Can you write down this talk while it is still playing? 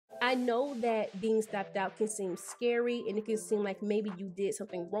I know that being stopped out can seem scary and it can seem like maybe you did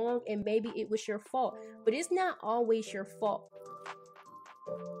something wrong and maybe it was your fault, but it's not always your fault.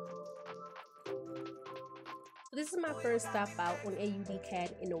 So this is my first stop out on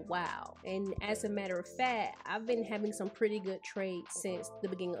AUDCAD in a while, and as a matter of fact, I've been having some pretty good trades since the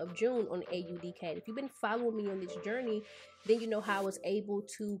beginning of June on AUDCAD. If you've been following me on this journey, then you know how I was able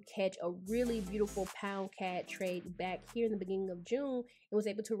to catch a really beautiful pound CAD trade back here in the beginning of June and was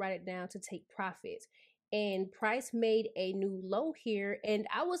able to write it down to take profits. And price made a new low here, and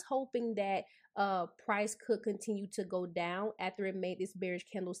I was hoping that price could continue to go down after it made this bearish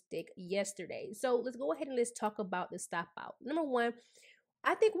candlestick yesterday. So let's go ahead and let's talk about the stop out. Number one,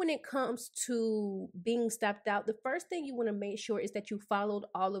 I think when it comes to being stopped out, the first thing you want to make sure is that you followed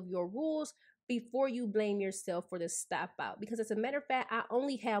all of your rules before you blame yourself for the stop out. Because as a matter of fact, I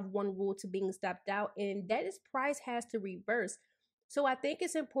only have one rule to being stopped out, and that is price has to reverse. So I think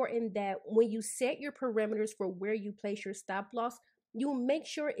it's important that when you set your parameters for where you place your stop loss, you make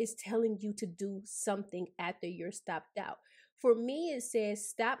sure it's telling you to do something after you're stopped out. For me, it says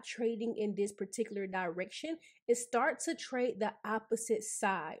stop trading in this particular direction and start to trade the opposite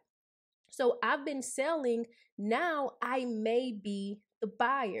side. So I've been selling. Now I may be the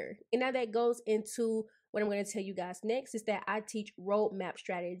buyer. And now that goes into what I'm going to tell you guys next is that I teach roadmap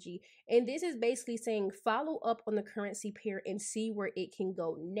strategy. And this is basically saying follow up on the currency pair and see where it can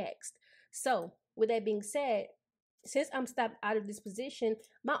go next. So with that being said, since I'm stopped out of this position,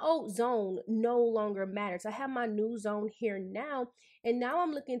 my old zone no longer matters. I have my new zone here now, and now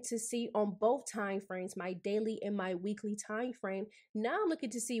I'm looking to see on both time frames, my daily and my weekly time frame. Now I'm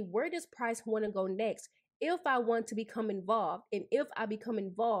looking to see where does price want to go next if I want to become involved, and if I become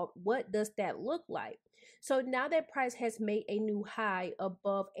involved, what does that look like? So now that price has made a new high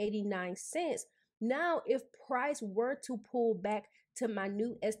above 89 cents, now if price were to pull back to my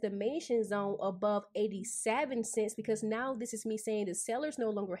new estimation zone above 87 cents, because now this is me saying the sellers no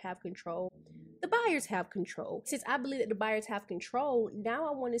longer have control, the buyers have control. Since I believe that the buyers have control, now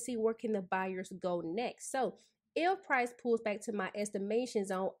I want to see where can the buyers go next. So if price pulls back to my estimation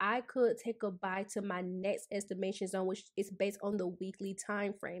zone, I could take a buy to my next estimation zone, which is based on the weekly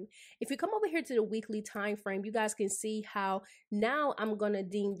time frame. If you come over here to the weekly time frame, you guys can see how now I'm going to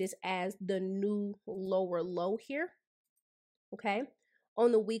deem this as the new lower low here. Okay,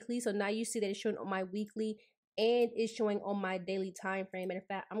 on the weekly. So now you see that it's showing on my weekly and it's showing on my daily time frame. And in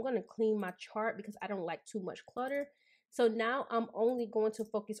fact, I'm going to clean my chart because I don't like too much clutter. So now I'm only going to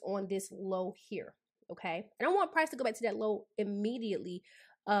focus on this low here. Okay, and I want price to go back to that low immediately.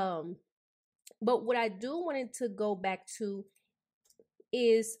 But what I do want it to go back to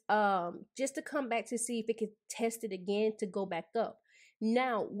is just to come back to see if it could test it again to go back up.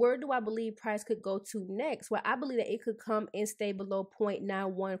 Now, where do I believe price could go to next? Well, I believe that it could come and stay below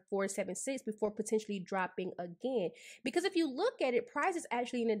 0.91476 before potentially dropping again. Because if you look at it, price is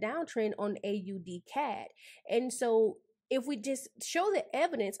actually in a downtrend on AUDCAD. And so if we just show the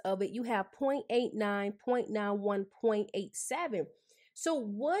evidence of it, you have 0.89, 0.91, 0.87. So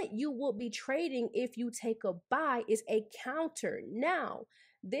what you will be trading if you take a buy is a counter. Now,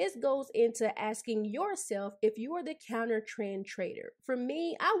 this goes into asking yourself if you are the counter trend trader. For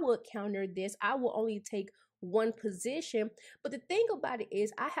me, I would counter this. I will only take one position. But the thing about it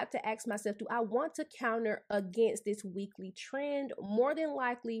is I have to ask myself, do I want to counter against this weekly trend? More than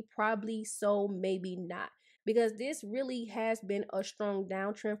likely, probably so, maybe not. Because this really has been a strong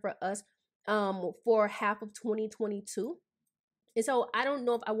downtrend for us for half of 2022. And so I don't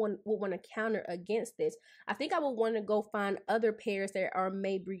know if I would want to counter against this. I think I would want to go find other pairs that are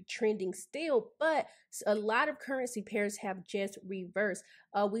maybe trending still, but a lot of currency pairs have just reversed.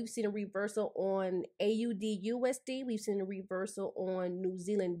 We've seen a reversal on AUD/USD. We've seen a reversal on New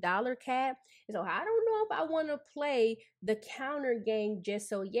Zealand dollar CAD. And so I don't know if I want to play the counter game just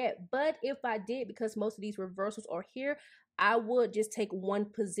so yet. But if I did, because most of these reversals are here, I would just take one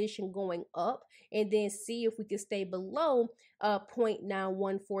position going up and then see if we can stay below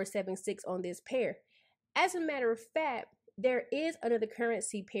 0.91476 on this pair. As a matter of fact, there is another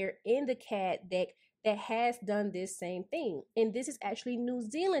currency pair in the CAD deck that has done this same thing. And this is actually New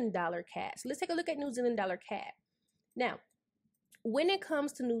Zealand dollar CAD. So let's take a look at New Zealand dollar CAD. Now, when it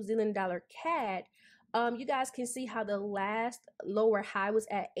comes to New Zealand dollar CAD, you guys can see how the last lower high was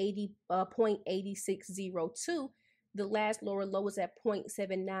at 0.8602. The last lower low was at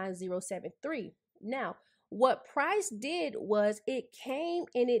 0.79073. Now, what price did was it came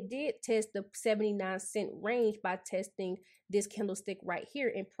and it did test the 79-cent range by testing this candlestick right here,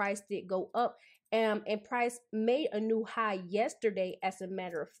 and price did go up. And price made a new high yesterday, as a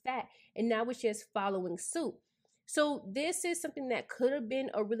matter of fact, and now it's just following suit. So this is something that could have been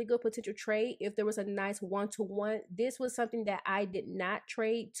a really good potential trade if there was a nice one-to-one. This was something that I did not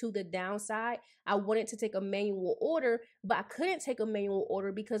trade to the downside. I wanted to take a manual order, but I couldn't take a manual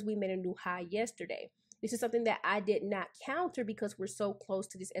order because we made a new high yesterday. This is something that I did not counter because we're so close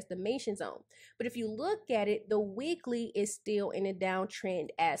to this estimation zone. But if you look at it, the weekly is still in a downtrend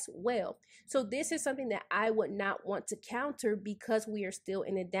as well. So this is something that I would not want to counter because we are still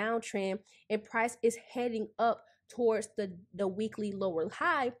in a downtrend and price is heading up towards the weekly lower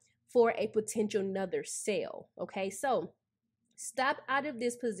high for a potential another sale. Okay, so stop out of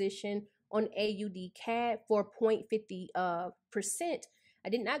this position on AUDCAD for 0.50%. I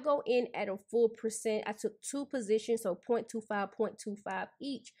did not go in at a full percent. I took two positions, so 0.25, 0.25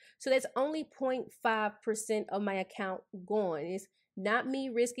 each. So that's only 0.5% of my account gone. It's not me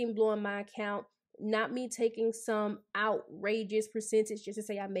risking blowing my account, not me taking some outrageous percentage just to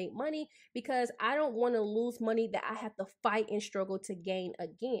say I made money, because I don't want to lose money that I have to fight and struggle to gain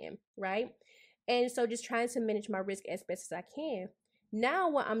again, right? And so just trying to manage my risk as best as I can. Now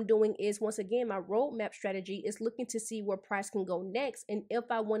what I'm doing is, once again, my roadmap strategy is looking to see where price can go next and if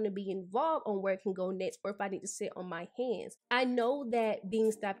I want to be involved on where it can go next or if I need to sit on my hands. I know that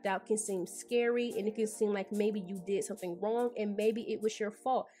being stopped out can seem scary and it can seem like maybe you did something wrong and maybe it was your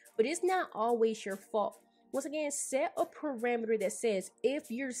fault, but it's not always your fault. Once again, set a parameter that says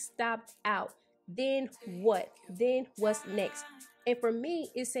if you're stopped out, then what? Then what's next? And for me,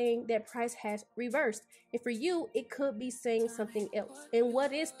 it's saying that price has reversed. And for you, it could be saying something else. And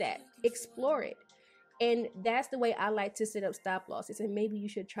what is that? Explore it. And that's the way I like to set up stop losses. And maybe you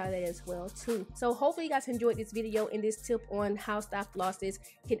should try that as well too. So hopefully you guys enjoyed this video and this tip on how stop losses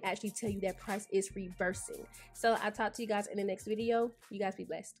can actually tell you that price is reversing. So I'll talk to you guys in the next video. You guys be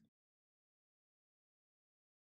blessed.